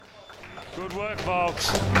Good work, folks.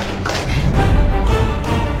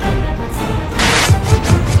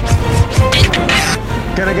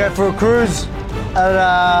 Gonna go for a cruise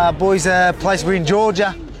at a boys' place. We're in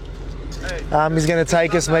Georgia. He's gonna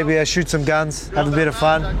take us, maybe shoot some guns, have a bit of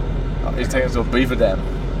fun. Oh, he's taking us to a beaver dam.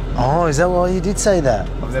 Oh, is that why you did say that?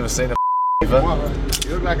 I've never seen a beaver.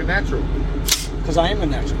 You look like a natural. Because I am a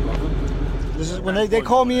natural, brother. This is when they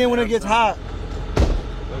call me in when it gets hot.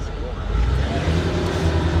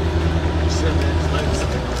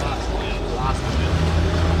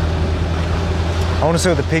 I want to see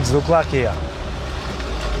what the pigs look like here.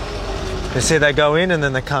 They say they go in and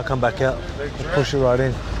then they can't come back out. They push it right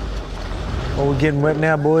in. Oh, we're getting wet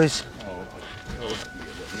now, boys.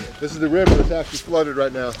 This is the river that's actually flooded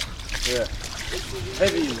right now. Yeah.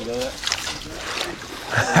 Heavy, you know that.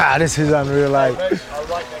 This is unreal, eh?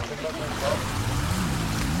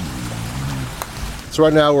 So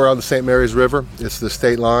right now we're on the St. Mary's River. It's the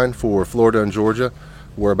state line for Florida and Georgia.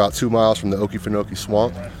 We're about 2 miles from the Okefenokee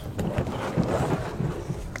Swamp.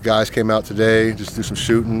 The guys came out today, just do some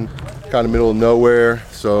shooting, kind of middle of nowhere,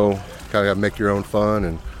 so kind of got to make your own fun,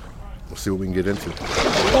 and we'll see what we can get into.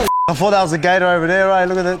 I thought that was a gator over there, right?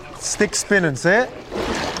 Look at that stick spinning, see it?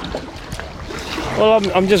 Well,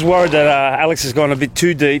 I'm just worried that Alex has gone a bit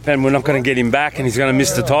too deep and we're not going to get him back and he's going to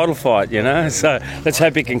miss the title fight, you know? So let's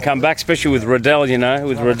hope he can come back, especially with Riddell, you know?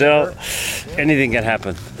 With Riddell, anything can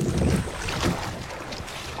happen.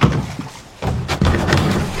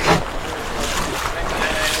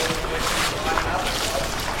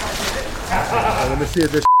 Let me see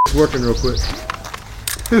if this is working real quick.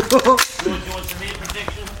 You want some ear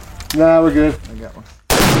protection? Nah, we're good. I got one.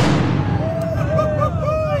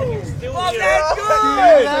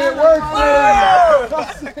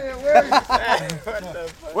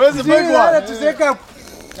 Where's the big one?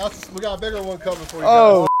 We got a bigger one coming for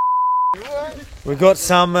you guys. We got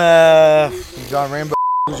some, John Rambo.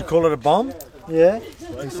 would you call it a bomb? Yeah.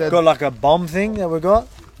 He said Got like a bomb thing that we got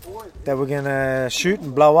that we're gonna shoot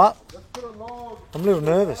and blow up. I'm a little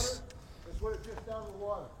nervous.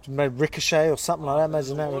 Maybe ricochet or something like that.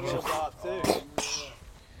 Imagine that. Ricochet.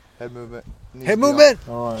 head movement. Head movement.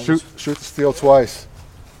 All right. Shoot the steel twice.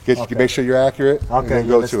 Make sure you're accurate. Okay, and then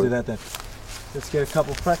go let's to do it. that then. Let's get a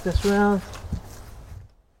couple practice rounds.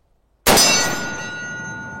 Nice.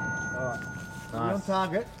 On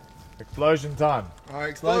target. Explosion time. All right,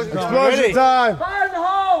 explosion time. Explosion time. Fire in the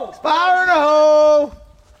hole! Fire in the hole.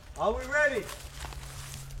 Are we ready?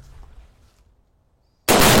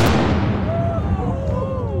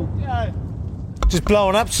 Just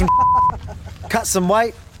blowing up some, cut some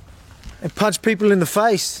weight, and punch people in the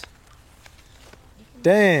face.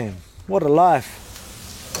 Damn, what a life.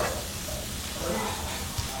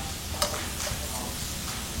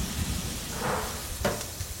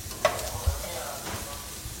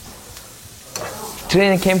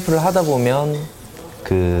 트레이닝 캠프를 하다 보면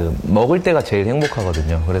그 먹을 때가 제일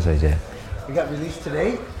행복하거든요. 그래서 이제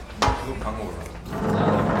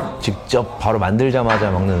직접 바로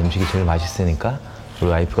만들자마자 먹는 음식이 제일 맛있으니까 우리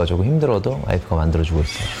와이프가 조금 힘들어도 와이프가 만들어주고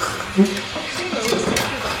있어요.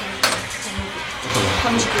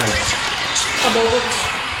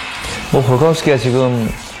 뭐 볼카nov스키가 지금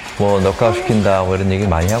뭐 넉아웃 시킨다 뭐 이런 얘기를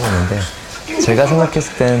많이 하고 있는데 제가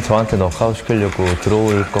생각했을 때는 저한테 넉아웃 시키려고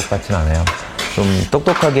들어올 것 같진 않아요. 좀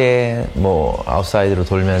똑똑하게 뭐 아웃사이드로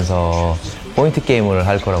돌면서 포인트 게임을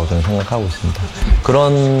할 거라고 저는 생각하고 있습니다.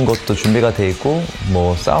 그런 것도 준비가 돼 있고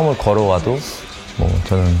뭐 싸움을 걸어와도 뭐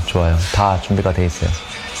저는 좋아요. 다 준비가 돼 있어요.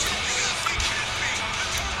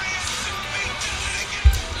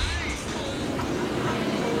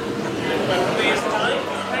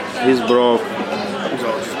 This broke.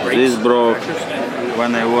 This broke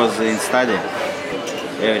when I was in study.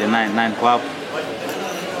 Every nine club.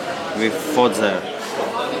 We fought there.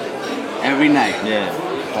 Every night. Yeah.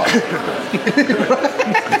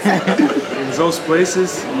 In those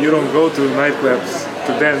places, you don't go to nightclubs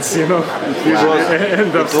to dance, you know.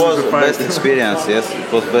 It was the best experience, yes. It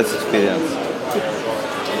was best experience.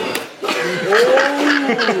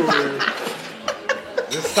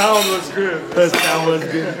 The sound was good. The sound was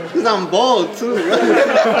good. Because I'm bald too.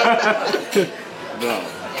 Bro.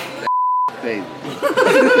 Baby. He's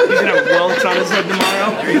gonna have welts on his head tomorrow.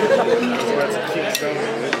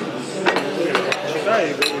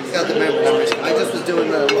 Got the member numbers. I just was doing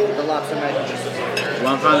the lobster night.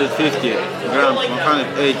 150 grams,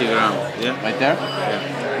 180 grams, yeah? Right there?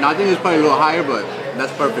 Yeah. Now I think it's probably a little higher, but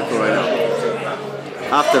that's perfect for right now.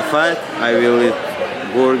 After fight, I will eat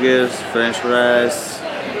burgers, french fries,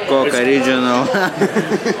 Coca Original.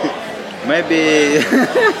 Maybe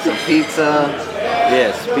some pizza.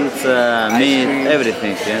 Yes, pizza, meat, cream.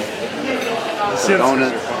 everything, yeah.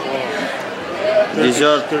 Donuts.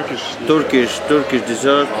 Dessert, Turkish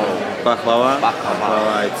dessert, baklava.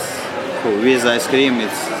 It's cool. With ice cream,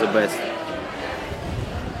 it's the best.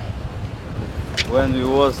 When we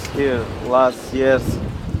was here last year,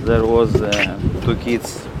 there was 2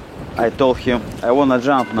 kids. I told him, I wanna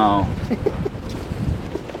jump now.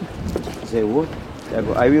 Say what? I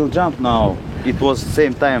go, I will jump now. It was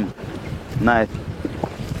same time, night.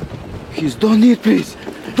 He's, don't eat please,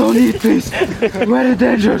 don't eat please. Very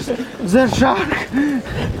dangerous. There's shark.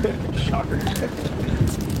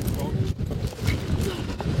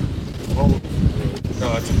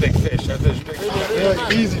 No, it's a big fish. That's a big fish.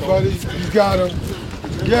 Yeah, easy, buddy. You got him.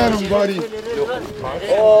 Get him, buddy.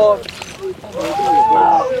 Oh.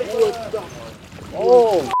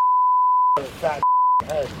 Oh. Fat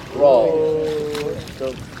head. Raw.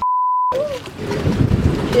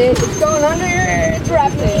 It's going under your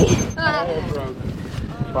trap me.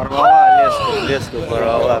 Порвала леску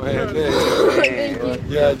порвала.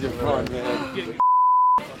 Yeah, you're fun, man.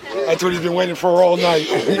 That's what he's been waiting for all night.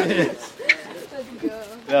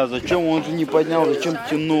 Да, зачем он же не поднял, зачем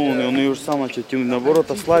тянул, он ее же сам начал тянуть, наоборот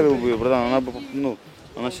ослабил бы, братан, она бы, ну,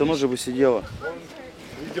 она все равно же бы сидела.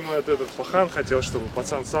 Видимо, этот пахан хотел, чтобы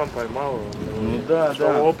пацан сам поймал. Ну да,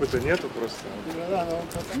 да. Опыта нету просто.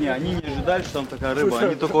 Не, они не ожидали, что там такая рыба,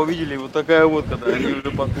 они только увидели вот такая вот, когда они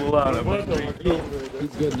уже подплыла. Офигеть.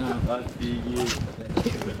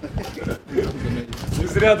 Не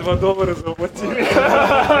зря $2 заплатили.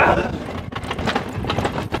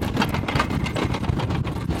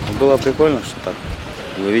 Было прикольно, что так.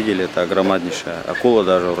 Вы видели, это громаднейшая акула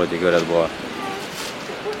даже, вроде говорят, была.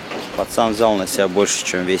 Пацан взял на себя больше,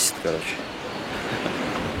 чем весит, короче.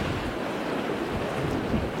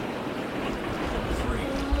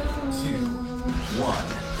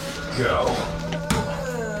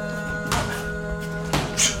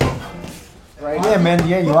 Yeah, man,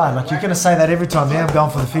 yeah, you are. Like, you're going to say that every time. Yeah, I'm going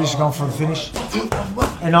for the finish, going for the finish.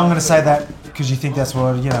 And I'm going to say that because you think that's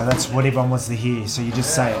what, you know, that's what everyone wants to hear. So you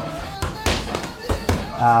just say it.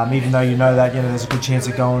 Even though you know that, you know, there's a good chance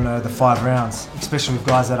of going the 5 rounds, especially with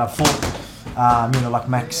guys that I've fought, you know, like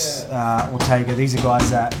Max Ortega. These are guys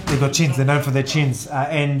that, they've got chins, they're known for their chins.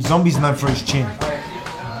 And Zombie's known for his chin.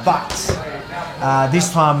 But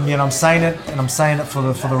this time, you know, I'm saying it, and I'm saying it for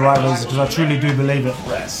the right reasons, because I truly do believe it.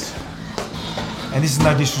 And this is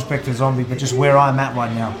no disrespect to Zombie, but just where I'm at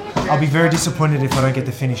right now. I'll be very disappointed if I don't get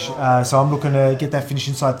the finish. So I'm looking to get that finish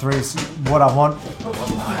inside 3. It's what I want.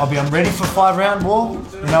 I'm ready for 5-round war.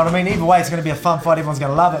 You know what I mean? Either way, it's going to be a fun fight. Everyone's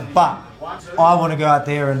going to love it. But I want to go out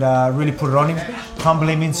there and really put it on him, humble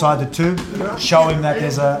him inside the 2, show him that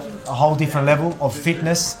there's a whole different level of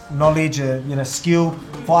fitness, knowledge, you know, skill,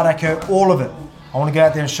 fight IQ, all of it. I want to go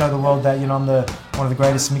out there and show the world that, you know, I'm one of the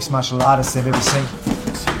greatest mixed martial artists they've ever seen.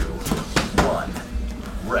 2, 1,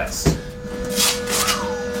 rest.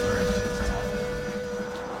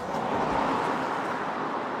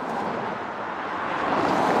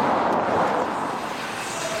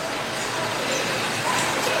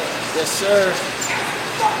 Yes, sir.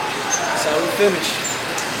 That's how we finish.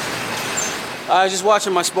 I was just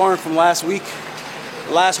watching my sparring from last week.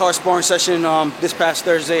 The last hard sparring session this past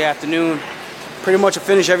Thursday afternoon. Pretty much a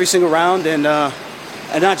finish every single round, and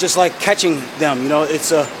not just like catching them. You know,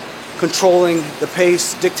 it's controlling the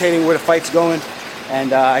pace, dictating where the fight's going,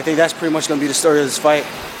 and I think that's pretty much going to be the story of this fight.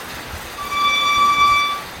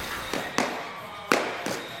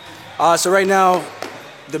 So right now,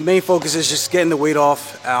 the main focus is just getting the weight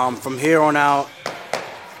off. From here on out,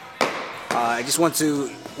 I just want to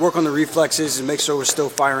work on the reflexes and make sure we're still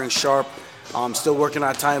firing sharp. Still working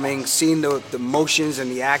on timing, seeing the motions and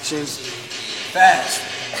the actions. Fast.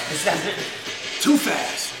 Too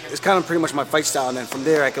fast. It's kind of pretty much my fight style, and then from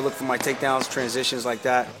there I can look for my takedowns, transitions like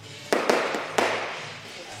that.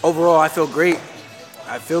 Overall, I feel great.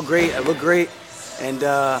 I look great, and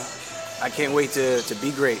I can't wait to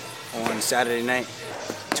be great on Saturday night.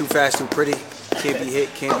 Too fast, too pretty. Can't be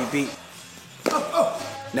hit, can't be beat.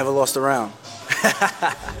 Never lost a round.